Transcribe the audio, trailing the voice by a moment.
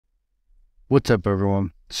What's up,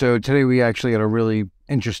 everyone? So today we actually had a really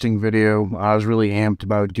interesting video. I was really amped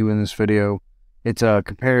about doing this video. It's a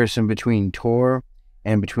comparison between Tor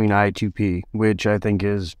and between I2P, which I think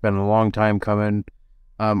has been a long time coming.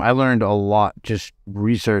 I learned a lot just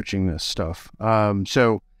researching this stuff.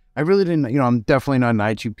 So I really didn't, I'm definitely not an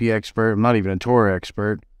I2P expert. I'm not even a Tor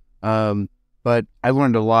expert. But I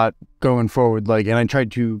learned a lot going forward, and I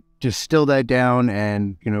tried to distill that down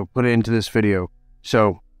and, put it into this video.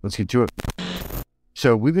 So let's get to it.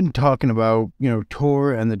 So we've been talking about,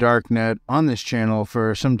 Tor and the darknet on this channel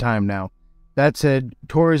for some time now. That said,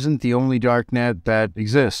 Tor isn't the only darknet that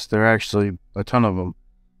exists. There are actually a ton of them.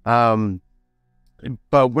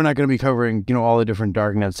 But we're not going to be covering, all the different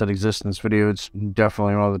darknets that exist in this video. It's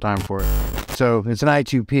definitely not the time for it. So it's an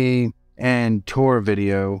I2P and Tor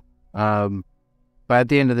video. But at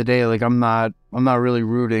the end of the day, I'm not really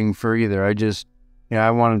rooting for either. I just, I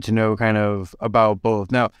wanted to know kind of about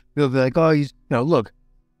both. Now, they'll be like, oh, look,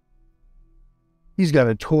 he's got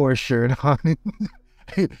a Tor shirt on.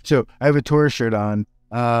 So I have a Tor shirt on.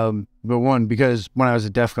 But one, because when I was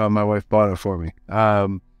at DefCon, my wife bought it for me.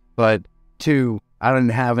 But two, I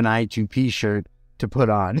didn't have an I2P shirt to put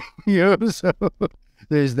on. So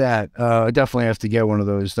there's that. I definitely have to get one of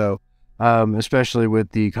those, though. Especially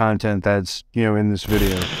with the content that's, in this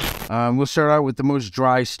video. We'll start out with the most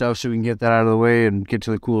dry stuff so we can get that out of the way and get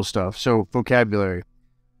to the cool stuff. So, vocabulary.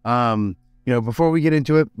 Before we get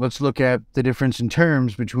into it, let's look at the difference in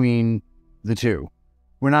terms between the two.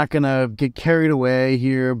 We're not going to get carried away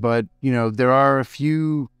here, but, there are a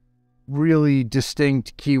few really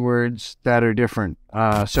distinct keywords that are different.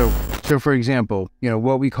 So for example,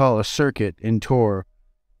 what we call a circuit in Tor,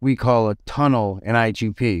 we call a tunnel in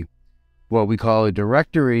I2P. What we call a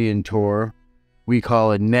directory in Tor, we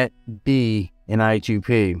call a netb in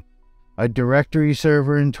I2P. A directory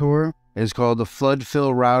server in Tor is called a flood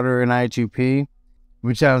fill router in I2P,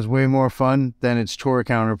 which sounds way more fun than its Tor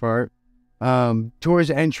counterpart. Tor's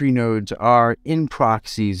entry nodes are in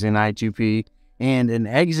proxies in I2P, and an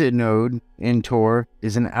exit node in Tor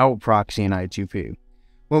is an out proxy in I2P.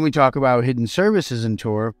 When we talk about hidden services in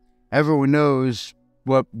Tor, everyone knows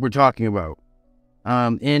what we're talking about.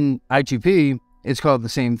 In I2P, it's called the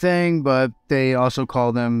same thing, but they also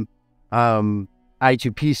call them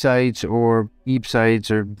I2P sites or EAP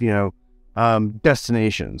sites or,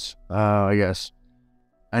 destinations, I guess.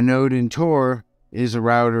 A node in Tor is a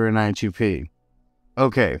router in I2P.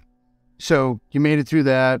 Okay, so you made it through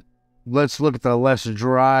that. Let's look at the less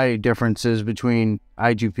dry differences between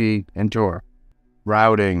I2P and Tor.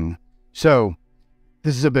 Routing. So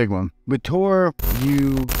this is a big one. With Tor,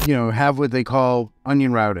 you have what they call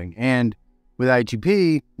onion routing, and with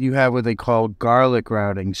I2P, you have what they call garlic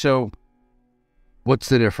routing. So what's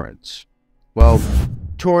the difference? Well,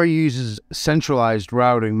 Tor uses a centralized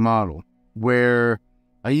routing model where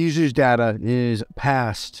a user's data is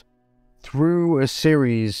passed through a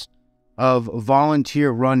series of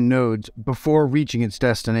volunteer-run nodes before reaching its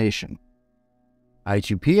destination.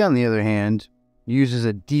 I2P, on the other hand, uses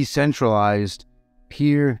a decentralized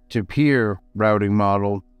peer-to-peer routing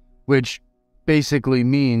model, which basically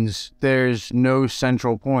means there's no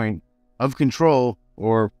central point of control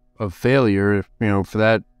or of failure, for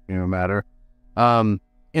that, matter,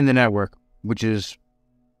 in the network, which is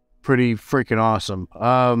pretty freaking awesome.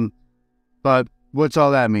 But what's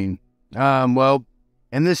all that mean? Well,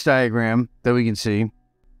 in this diagram that we can see,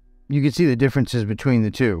 you can see the differences between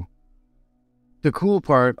the two. The cool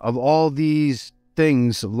part of all these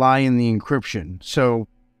things lie in the encryption. So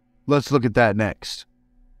let's look at that next.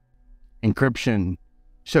 Encryption.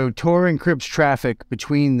 So Tor encrypts traffic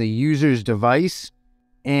between the user's device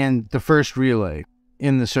and the first relay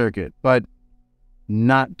in the circuit, but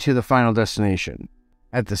not to the final destination.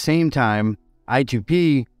 At the same time,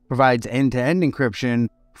 I2P provides end-to-end encryption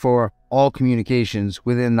for all communications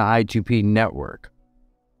within the I2P network.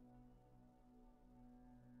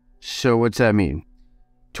 So what's that mean?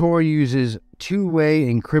 Tor uses two-way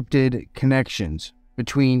encrypted connections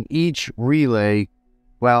between each relay,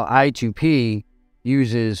 while I2P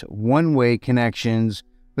uses one-way connections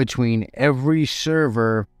between every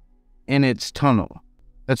server in its tunnel.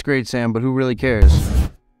 That's great, Sam, but who really cares?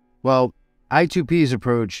 Well, I2P's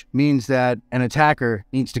approach means that an attacker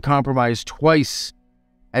needs to compromise twice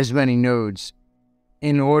as many nodes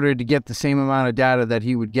in order to get the same amount of data that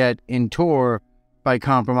he would get in Tor by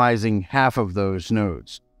compromising half of those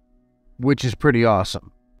nodes, which is pretty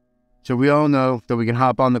awesome. So we all know that we can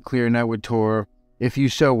hop on the clear net with Tor. If you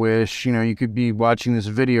so wish, you could be watching this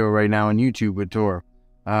video right now on YouTube with Tor.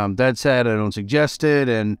 That said, I don't suggest it,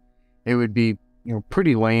 and it would be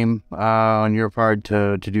pretty lame on your part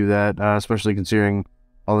to do that, especially considering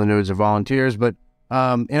all the nodes are volunteers. But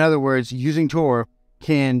in other words, using Tor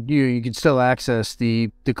you can still access the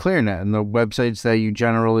ClearNet and the websites that you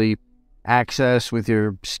generally access with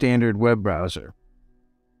your standard web browser.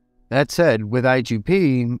 That said, with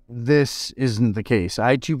I2P, this isn't the case.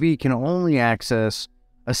 I2P can only access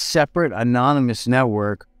a separate anonymous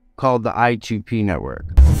network called the I2P network.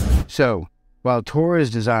 So, while Tor is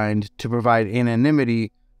designed to provide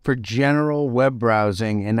anonymity for general web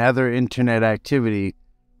browsing and other internet activity,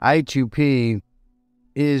 I2P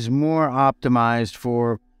is more optimized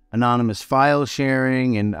for anonymous file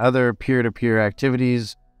sharing and other peer-to-peer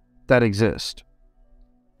activities that exist.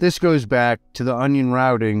 This goes back to the onion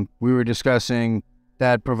routing we were discussing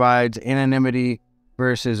that provides anonymity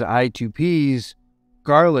versus I2P's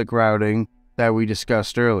garlic routing that we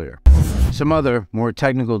discussed earlier. Some other more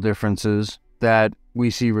technical differences that we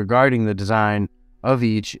see regarding the design of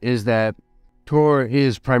each is that Tor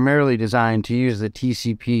is primarily designed to use the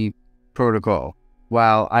TCP protocol,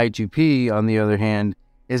 while I2P, on the other hand,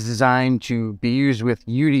 is designed to be used with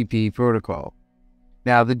UDP protocol.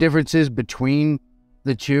 Now, the differences between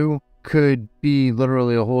the two could be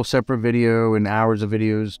literally a whole separate video and hours of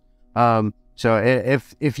videos. So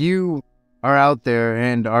if you are out there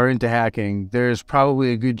and are into hacking, there's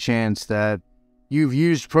probably a good chance that you've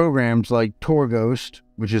used programs like TorGhost,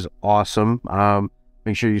 which is awesome.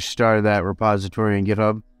 Make sure you start that repository in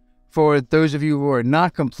GitHub. For those of you who are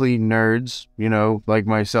not complete nerds, like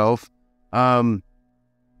myself,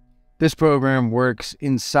 this program works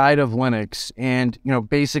inside of Linux, and,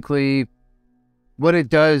 basically what it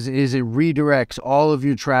does is it redirects all of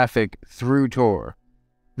your traffic through Tor.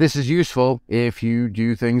 This is useful if you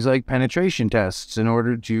do things like penetration tests in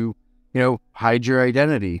order to, hide your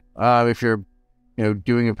identity. If you're,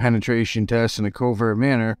 doing a penetration test in a covert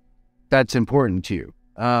manner, that's important to you.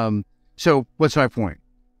 So what's my point?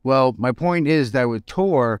 Well, my point is that with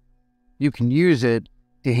Tor, you can use it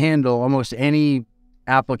to handle almost any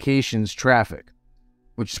application's traffic,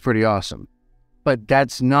 which is pretty awesome. But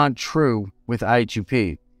that's not true with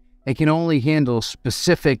I2P. It can only handle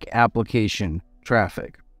specific application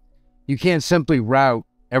traffic. You can't simply route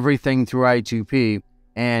everything through I2P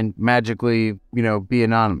and magically, be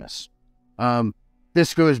anonymous.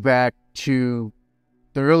 This goes back to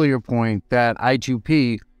the earlier point that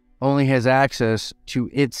I2P only has access to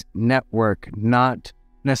its network, not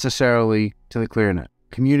necessarily to the ClearNet.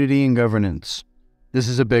 Community and governance. This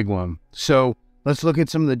is a big one. So let's look at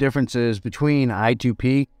some of the differences between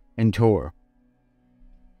I2P and Tor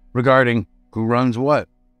regarding who runs what,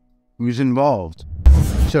 who's involved.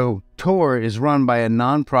 So Tor is run by a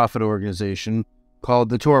nonprofit organization called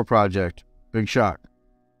the Tor Project. Big shock.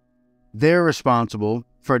 They're responsible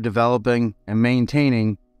for developing and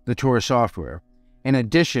maintaining the Tor software. In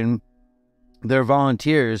addition, there are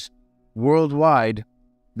volunteers worldwide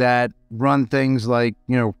that run things like,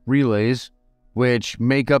 relays, which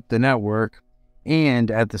make up the network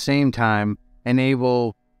and at the same time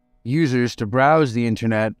enable users to browse the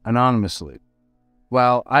internet anonymously.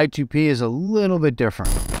 While I2P is a little bit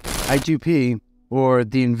different. I2P, or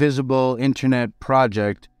the Invisible Internet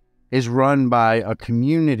Project, is run by a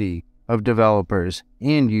community of developers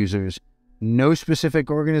and users. No specific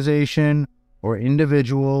organization or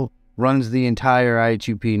individual runs the entire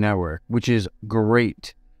I2P network, which is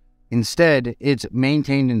great. Instead, it's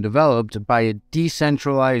maintained and developed by a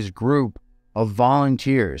decentralized group of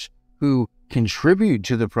volunteers who contribute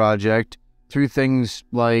to the project through things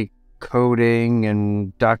like coding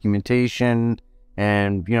and documentation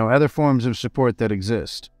and, other forms of support that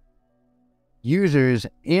exist. Users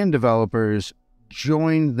and developers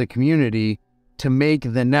join the community to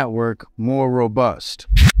make the network more robust.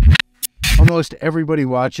 Almost everybody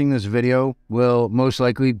watching this video will most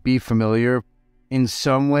likely be familiar in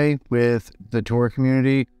some way with the Tor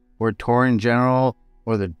community or Tor in general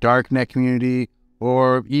or the darknet community,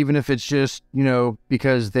 or even if it's just,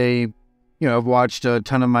 because they, have watched a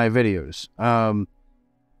ton of my videos.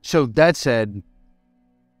 So that said,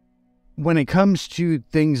 when it comes to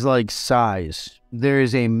things like size, there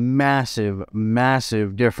is a massive,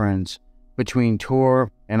 massive difference between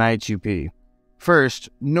Tor and I2P. First,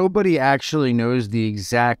 nobody actually knows the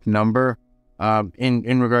exact number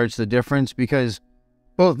in regards to the difference because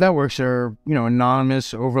both networks are,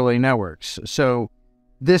 anonymous overlay networks. So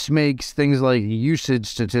this makes things like usage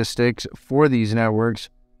statistics for these networks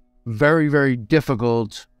very, very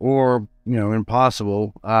difficult or,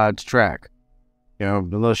 impossible to track.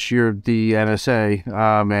 Unless you're the NSA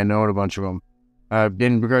and know a bunch of them.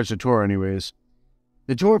 In regards to Tor anyways.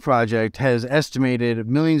 The Tor project has estimated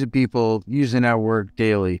millions of people use the network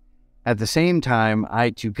daily. At the same time,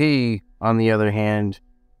 I2P, on the other hand,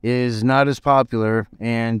 is not as popular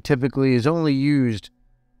and typically is only used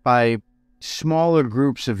by smaller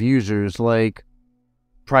groups of users like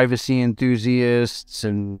privacy enthusiasts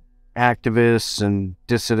and activists and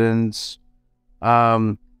dissidents.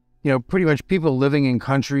 Pretty much people living in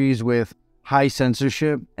countries with high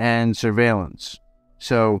censorship and surveillance.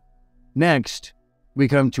 So next, we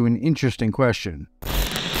come to an interesting question.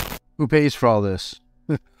 Who pays for all this?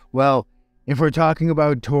 Well, if we're talking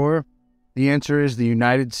about Tor, the answer is the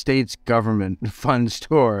United States government funds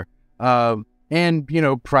Tor. And,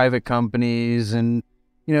 private companies and,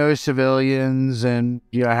 civilians and,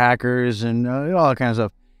 hackers and all that kind of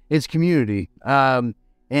stuff. It's community.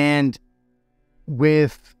 And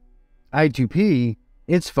with I2P,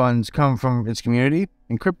 its funds come from its community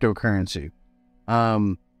and cryptocurrency.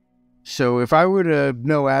 So if I were to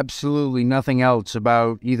know absolutely nothing else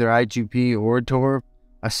about either I2P or Tor,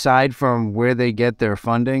 aside from where they get their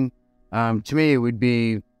funding, to me it would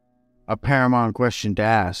be a paramount question to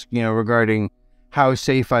ask, regarding how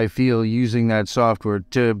safe I feel using that software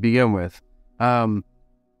to begin with.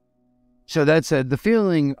 So that said, the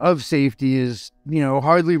feeling of safety is,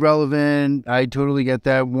 hardly relevant. I totally get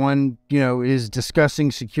that. One, is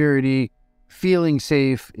discussing security. Feeling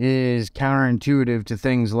safe is counterintuitive to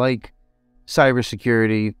things like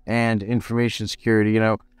cybersecurity and information security.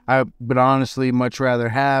 I would honestly much rather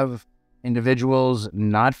have individuals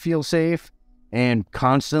not feel safe and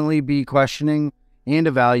constantly be questioning and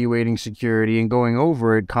evaluating security and going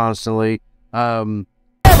over it constantly. Never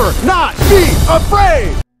not be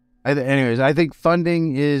afraid! Anyways, I think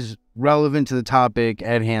funding is relevant to the topic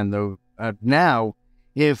at hand, though. Now,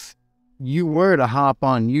 if you were to hop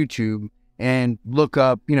on YouTube and look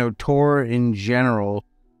up, Tor in general,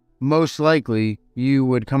 most likely you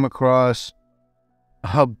would come across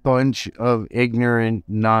a bunch of ignorant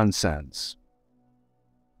nonsense.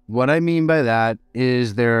 What I mean by that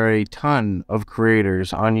is there are a ton of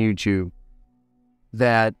creators on YouTube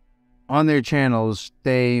that on their channels,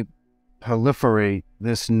 they proliferate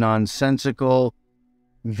this nonsensical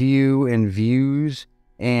view and views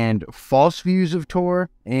and false views of Tor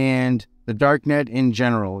and the darknet in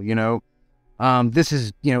general. This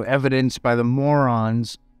is, evidenced by the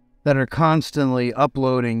morons that are constantly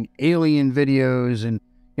uploading alien videos and,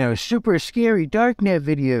 super scary darknet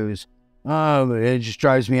videos. It just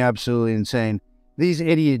drives me absolutely insane. These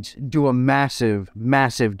idiots do a massive,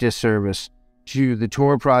 massive disservice to the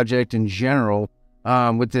Tor project in general,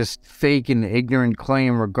 with this fake and ignorant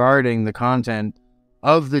claim regarding the content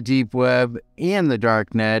of the deep web and the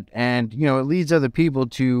darknet. And, it leads other people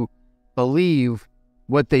to believe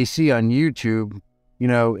what they see on YouTube,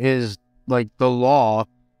 is like the law,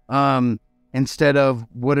 instead of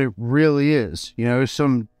what it really is,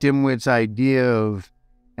 some dimwit's idea of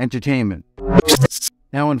entertainment.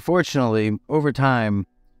 Now, unfortunately, over time,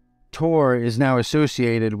 Tor is now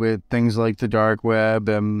associated with things like the dark web,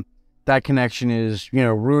 and that connection is,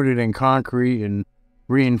 rooted in concrete and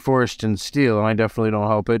reinforced in steel. And I definitely don't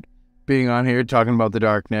help it being on here talking about the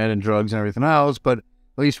darknet and drugs and everything else, but at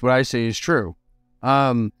least what I say is true.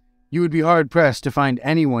 You would be hard-pressed to find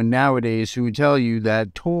anyone nowadays who would tell you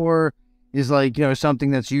that Tor is like,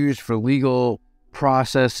 something that's used for legal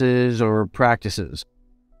processes or practices.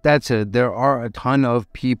 That said, there are a ton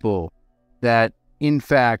of people that, in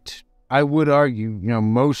fact, I would argue,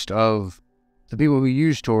 most of the people who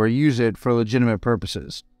use Tor use it for legitimate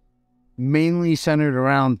purposes, mainly centered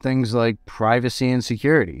around things like privacy and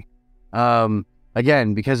security.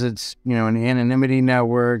 Again, because it's, an anonymity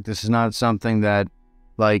network, this is not something that,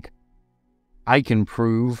 I can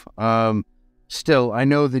prove. Still, I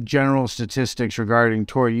know the general statistics regarding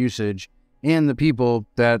Tor usage and the people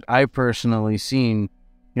that I've personally seen,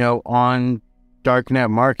 on darknet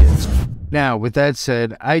markets. Now, with that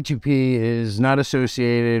said, I2P is not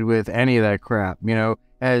associated with any of that crap,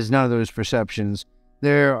 has none of those perceptions.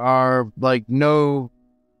 There are, no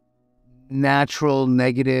natural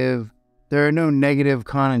negative, there are no negative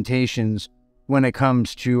connotations when it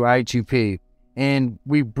comes to I2P. And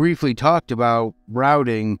we briefly talked about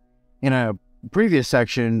routing in a previous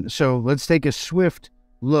section, so let's take a swift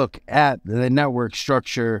look at the network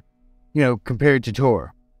structure, compared to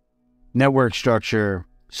Tor. Network structure.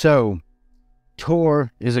 So,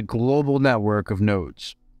 Tor is a global network of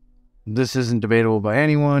nodes. This isn't debatable by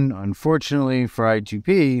anyone. Unfortunately for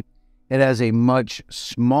I2P, it has a much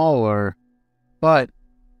smaller but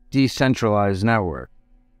decentralized network.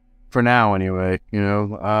 For now, anyway,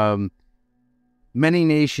 many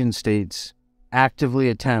nation states actively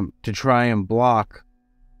attempt to try and block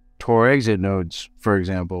Tor exit nodes, for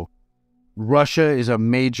example. Russia is a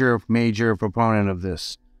major proponent of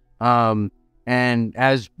this. And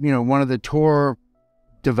as, one of the Tor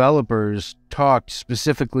developers talked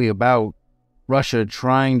specifically about Russia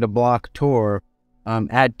trying to block Tor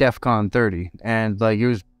at DefCon 30, and like it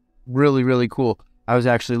was really, really cool. I was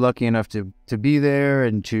actually lucky enough to be there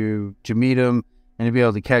and to meet him and to be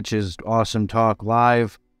able to catch his awesome talk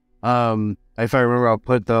live. If I remember, I'll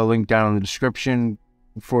put the link down in the description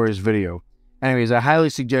for his video. Anyways, I highly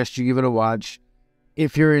suggest you give it a watch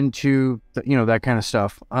if you're into that kind of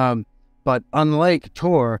stuff. But unlike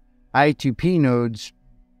Tor, I2P nodes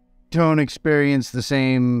don't experience the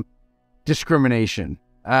same discrimination.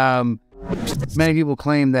 Many people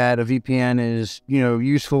claim that a VPN is,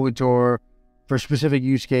 useful with Tor for specific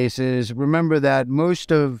use cases. Remember that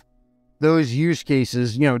most of those use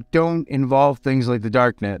cases, don't involve things like the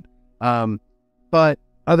darknet, but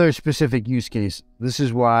other specific use cases. This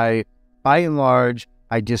is why, by and large,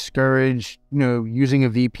 I discourage, using a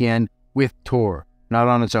VPN with Tor, not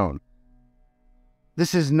on its own.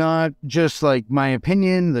 This is not just like my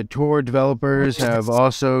opinion. The Tor developers have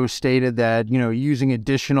also stated that, using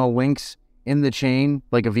additional links in the chain,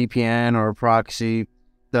 like a VPN or a proxy,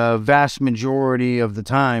 the vast majority of the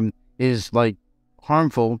time is like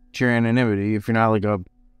harmful to your anonymity if you're not like a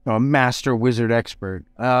master wizard expert.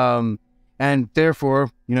 And therefore,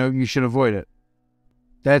 you should avoid it.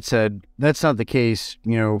 That said, that's not the case,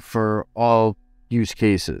 for all use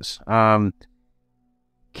cases.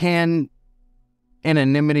 Can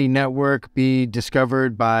anonymity network be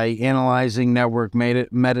discovered by analyzing network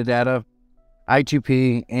metadata?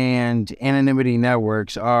 I2P and anonymity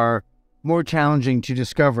networks are more challenging to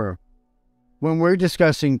discover. When we're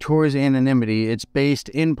discussing Tor's anonymity, it's based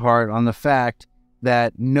in part on the fact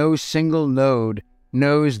that no single node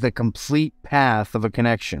knows the complete path of a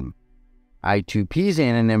connection. I2P's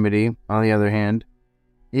anonymity, on the other hand,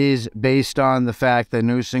 is based on the fact that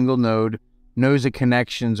no single node knows a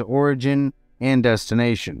connection's origin and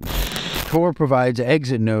destination. Tor provides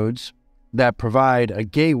exit nodes that provide a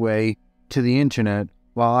gateway to the internet,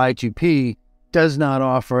 while I2P does not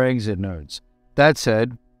offer exit nodes. That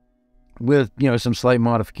said, with some slight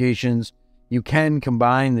modifications, you can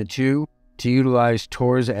combine the two to utilize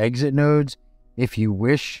Tor's exit nodes if you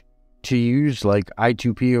wish to use like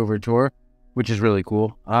I2P over Tor, which is really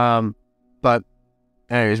cool. But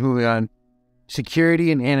anyways, moving on.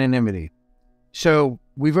 Security and anonymity. So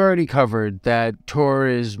we've already covered that Tor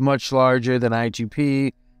is much larger than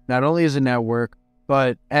I2P, not only as a network,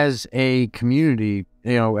 but as a community,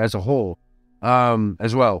 as a whole,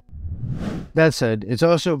 as well. That said, it's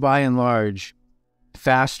also by and large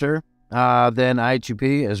faster than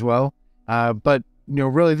I2P as well. But,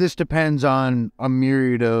 really this depends on a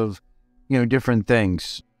myriad of, different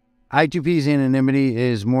things. I2P's anonymity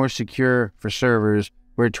is more secure for servers,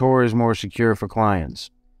 where Tor is more secure for clients.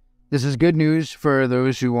 This is good news for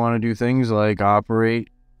those who want to do things like operate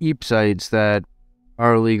EAP sites that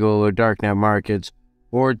are illegal or darknet markets,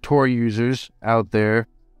 or Tor users out there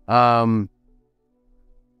who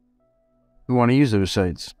want to use those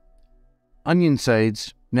sites. Onion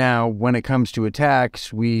sites, now, when it comes to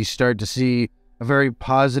attacks, we start to see a very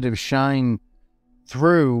positive shine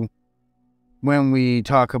through when we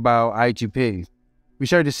talk about I2P. We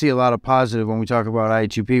start to see a lot of positive when we talk about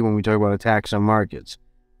I2P, when we talk about attacks on markets.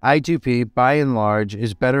 I2P, by and large,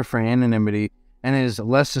 is better for anonymity and is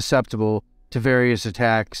less susceptible to various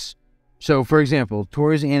attacks. So, for example,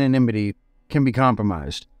 Tor's anonymity can be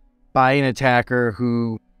compromised by an attacker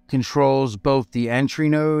who controls both the entry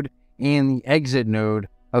node and the exit node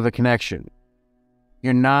of a connection.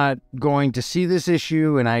 You're not going to see this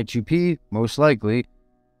issue in I2P, most likely.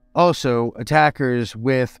 Also, attackers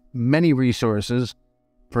with many resources,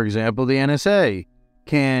 for example, the NSA,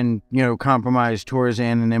 can, compromise Tor's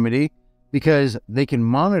anonymity because they can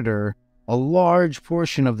monitor a large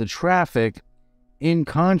portion of the traffic. In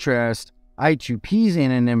contrast, I2P's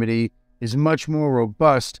anonymity is much more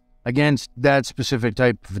robust against that specific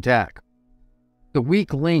type of attack. The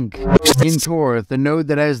weak link in Tor, the node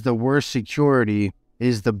that has the worst security,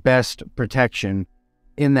 is the best protection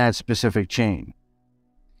in that specific chain.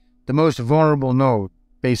 The most vulnerable node,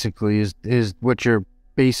 basically, is what you're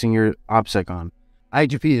basing your OPSEC on.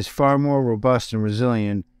 I2P is far more robust and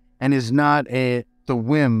resilient and is not the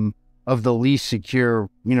whim of the least secure,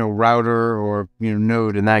 router or,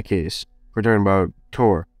 node in that case. We're talking about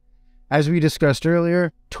Tor. As we discussed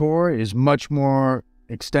earlier, Tor is much more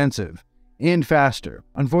extensive and faster.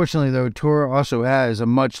 Unfortunately, though, Tor also has a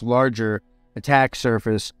much larger attack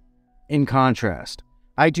surface in contrast.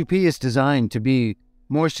 I2P is designed to be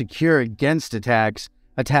more secure against attacks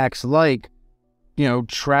like,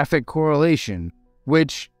 traffic correlation,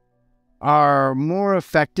 which are more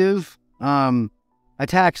effective.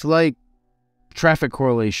 Attacks like, traffic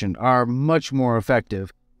correlation are much more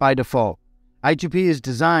effective by default. I2P is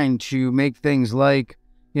designed to make things like,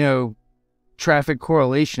 traffic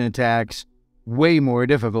correlation attacks way more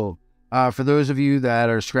difficult. For those of you that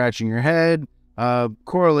are scratching your head,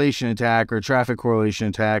 correlation attack or traffic correlation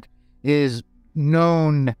attack is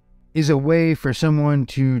a way for someone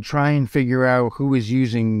to try and figure out who is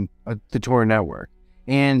using the Tor network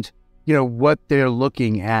and, what they're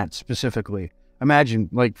looking at specifically. Imagine,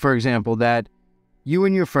 like, for example, that you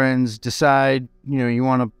and your friends decide, you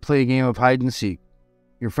want to play a game of hide and seek.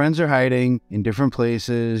 Your friends are hiding in different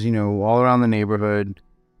places, all around the neighborhood.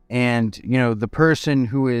 And, the person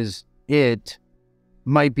who is it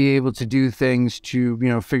might be able to do things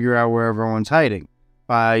to, figure out where everyone's hiding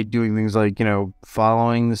by doing things like,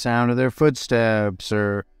 following the sound of their footsteps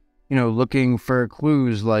or, looking for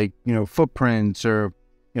clues like, footprints or,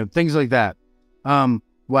 things like that.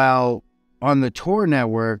 While on the Tor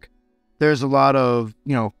network, there's a lot of,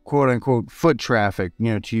 quote unquote, foot traffic,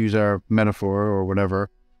 to use our metaphor or whatever,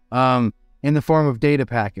 in the form of data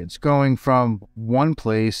packets going from one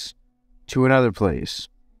place to another place.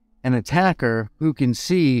 An attacker who can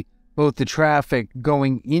see both the traffic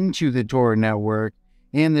going into the Tor network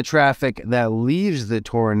and the traffic that leaves the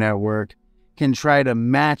Tor network can try to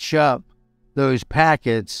match up those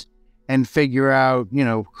packets and figure out,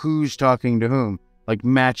 who's talking to whom. Like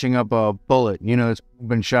matching up a bullet, it's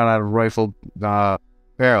been shot out of a rifle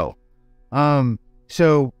barrel.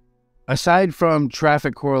 So aside from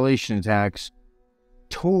traffic correlation attacks,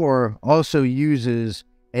 Tor also uses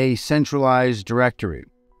a centralized directory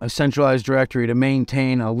to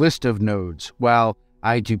maintain a list of nodes, while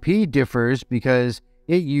I2P differs because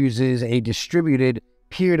it uses a distributed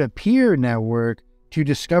peer-to-peer network to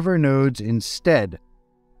discover nodes instead.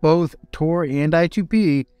 Both Tor and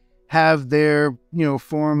I2P have their,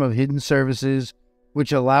 form of hidden services,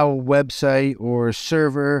 which allow a website or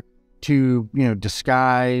server to,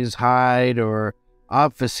 disguise, hide, or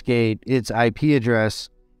obfuscate its IP address.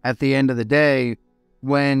 At the end of the day,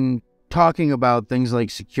 when talking about things like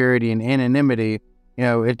security and anonymity,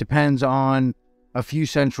 it depends on a few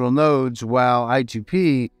central nodes, while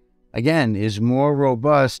I2P, again, is more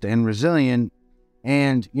robust and resilient.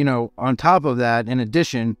 And, on top of that, in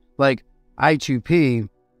addition, like I2P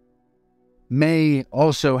may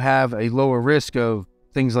also have a lower risk of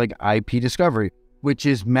things like IP discovery, which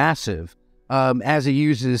is massive, as it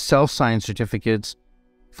uses self-signed certificates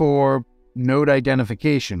for node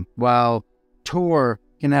identification, while Tor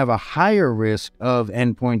can have a higher risk of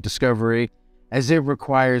endpoint discovery as it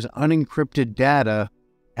requires unencrypted data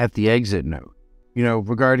at the exit node.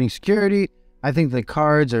 Regarding security, I think the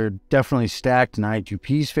cards are definitely stacked in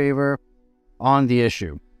I2P's favor on the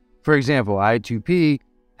issue. For example, I2P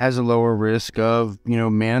has a lower risk of,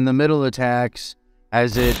 man-in-the-middle attacks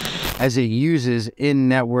as it uses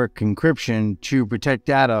in-network encryption to protect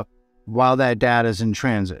data while that data is in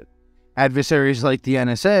transit. Adversaries like the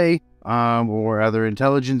NSA or other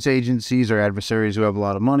intelligence agencies or adversaries who have a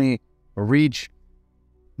lot of money or reach,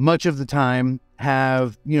 much of the time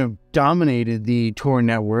have, dominated the Tor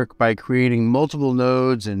network by creating multiple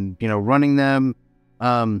nodes and, running them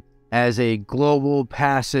as a global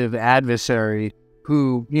passive adversary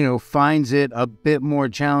who, finds it a bit more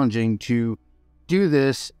challenging to do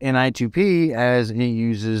this in I2P as it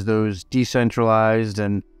uses those decentralized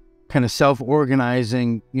and kind of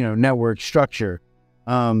self-organizing, network structure.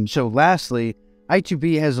 So lastly,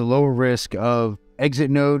 I2P has a lower risk of exit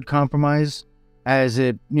node compromise as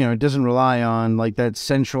it, doesn't rely on like that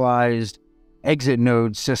centralized exit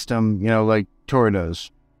node system, like Tor does.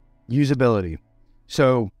 Usability.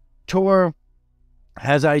 So Tor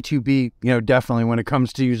has I2P, definitely when it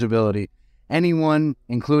comes to usability. Anyone,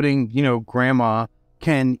 including, grandma,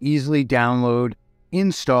 can easily download,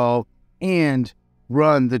 install, and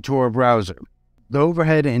run the Tor browser. The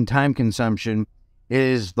overhead and time consumption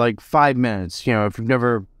is like 5 minutes, if you've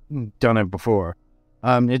never done it before.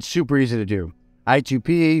 It's super easy to do.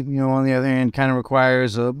 I2P, on the other hand, kind of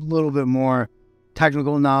requires a little bit more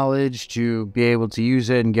technical knowledge to be able to use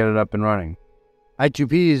it and get it up and running.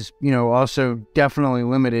 I2P is, also definitely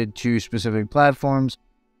limited to specific platforms.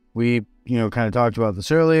 We, kind of talked about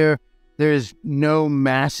this earlier. There's no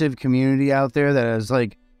massive community out there that has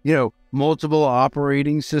like, multiple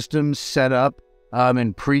operating systems set up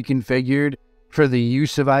and pre-configured for the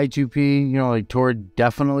use of I2P, like Tor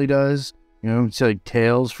definitely does, so like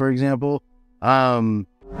Tails, for example. I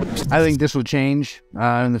think this will change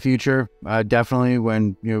in the future, definitely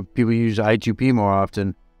when, people use I2P more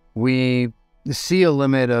often. We see a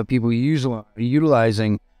limit of people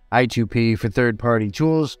utilizing I2P for third-party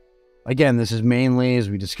tools. Again, this is mainly, as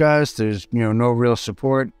we discussed, there's, no real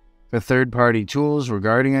support for third-party tools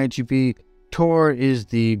regarding I2P. Tor is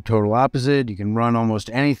the total opposite. You can run almost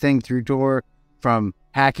anything through Tor, from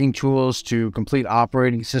hacking tools to complete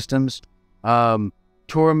operating systems.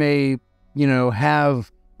 Tor may,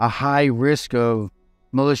 have a high risk of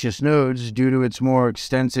malicious nodes due to its more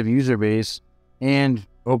extensive user base and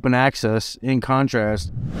open access. In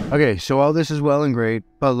contrast, okay, so all this is well and great,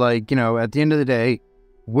 but at the end of the day,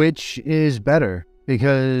 which is better?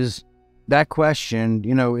 Because that question,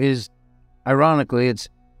 is, ironically, it's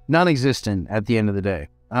non-existent at the end of the day.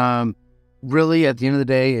 Really, at the end of the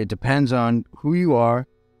day, it depends on who you are,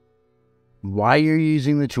 why you're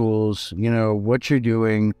using the tools, what you're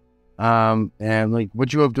doing, and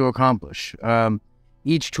what you hope to accomplish.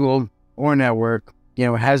 Each tool or network,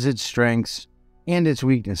 has its strengths and its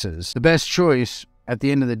weaknesses. The best choice at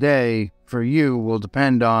the end of the day for you will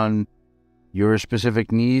depend on your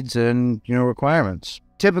specific needs and, requirements.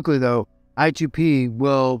 Typically, though, I2P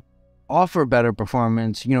will offer better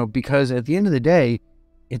performance, because at the end of the day,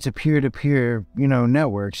 it's a peer-to-peer,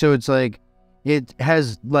 network. So it's it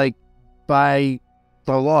has, by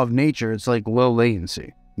the law of nature, it's low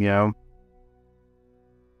latency,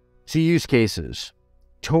 See, use cases.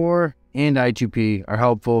 Tor and I2P are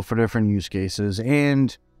helpful for different use cases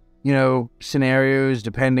and, scenarios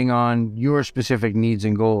depending on your specific needs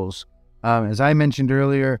and goals. As I mentioned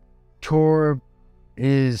earlier, Tor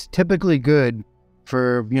is typically good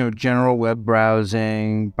for, general web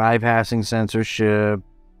browsing, bypassing censorship,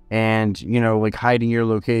 and, hiding your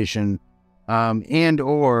location, and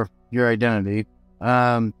or your identity.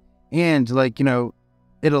 And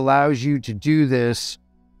it allows you to do this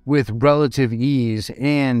with relative ease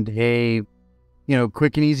and a,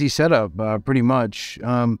 quick and easy setup, pretty much.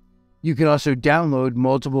 You can also download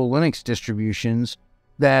multiple Linux distributions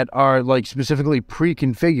that are specifically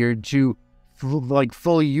pre-configured to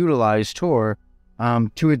fully utilize Tor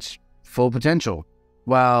to its full potential.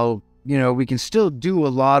 While, we can still do a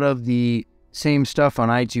lot of the same stuff on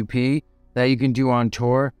I2P that you can do on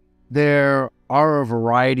Tor, there are a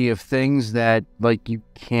variety of things that you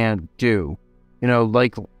can't do.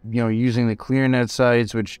 Using the ClearNet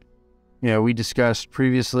sites, which, we discussed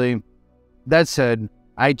previously. That said,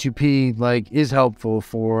 I2P is helpful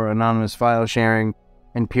for anonymous file sharing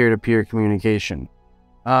and peer-to-peer communication.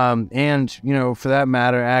 And, for that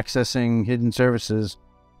matter, accessing hidden services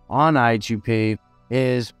on I2P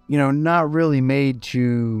is, not really made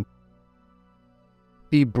to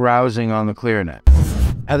be browsing on the ClearNet.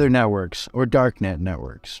 Other networks or darknet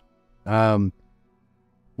networks. One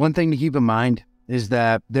thing to keep in mind is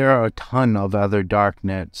that there are a ton of other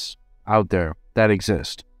darknets out there that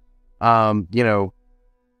exist. Tor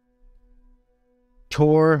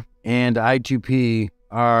and I2P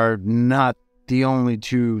are not the only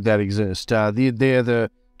two that exist. They're the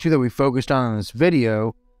two that we focused on in this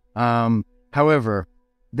video. However,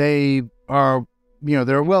 they are,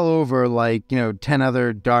 there are well over 10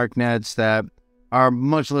 other darknets that are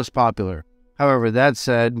much less popular. However, that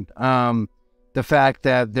said, the fact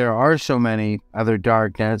that there are so many other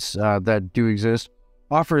darknets that do exist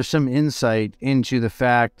offers some insight into the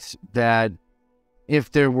fact that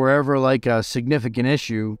if there were ever a significant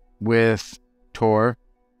issue with Tor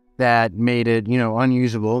that made it,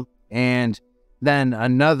 unusable, and then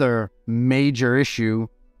another major issue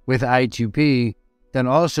with I2P that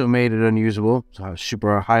also made it unusable,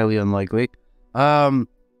 super highly unlikely, there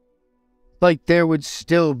would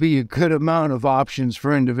still be a good amount of options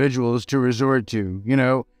for individuals to resort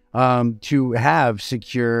to, to have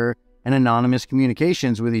secure and anonymous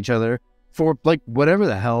communications with each other for whatever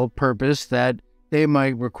the hell purpose that they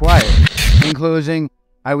might require. In closing,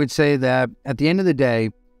 I would say that at the end of the day,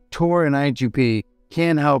 Tor and I2P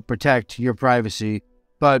can help protect your privacy,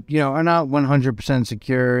 but, are not 100%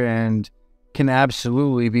 secure and can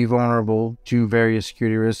absolutely be vulnerable to various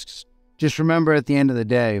security risks. Just remember, at the end of the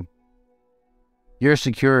day, your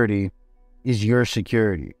security is your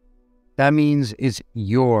security. That means it's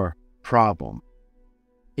your problem.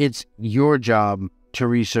 It's your job to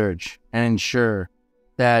research and ensure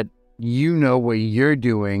that you know what you're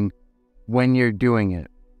doing when you're doing it.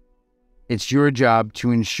 It's your job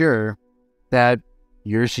to ensure that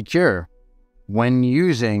you're secure when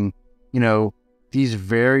using, these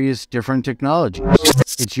various different technologies.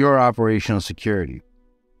 It's your operational security.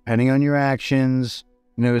 Depending on your actions,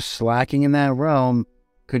 slacking in that realm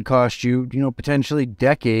could cost you, potentially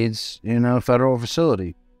decades in a federal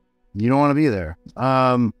facility. You don't want to be there.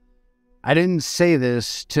 I didn't say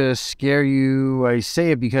this to scare you. I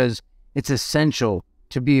say it because it's essential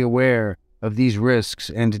to be aware of these risks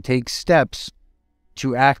and to take steps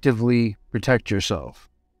to actively protect yourself.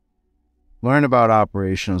 Learn about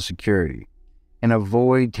operational security. and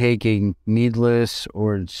avoid taking needless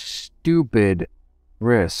or stupid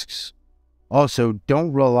risks. Also,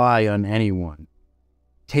 don't rely on anyone.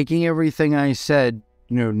 Taking everything I said,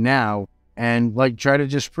 now and try to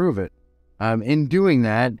disprove it. In doing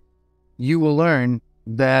that, you will learn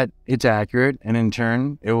that it's accurate, and in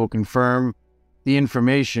turn, it will confirm the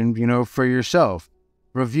information, for yourself.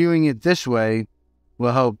 Reviewing it this way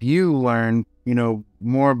will help you learn,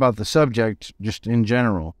 more about the subject just in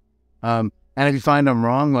general. And if you find I'm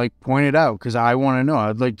wrong, point it out, because I want to know.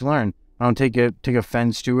 I'd like to learn. I don't take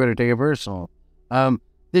offense to it or take it personal.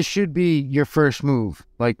 This should be your first move,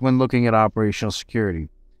 when looking at operational security,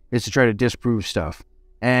 is to try to disprove stuff.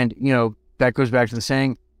 And, that goes back to the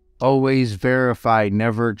saying, always verify,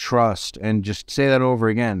 never trust, and just say that over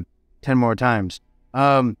again 10 more times.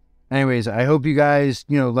 Anyways, I hope you guys,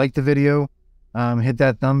 like the video, hit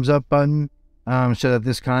that thumbs up button, so that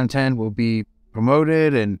this content will be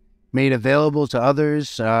promoted and made available to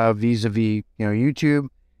others, vis-a-vis, YouTube.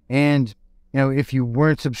 And, if you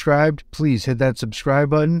weren't subscribed, please hit that subscribe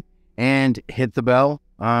button and hit the bell,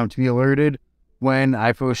 to be alerted when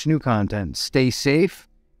I post new content. Stay safe,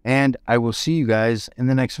 and I will see you guys in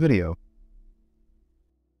the next video.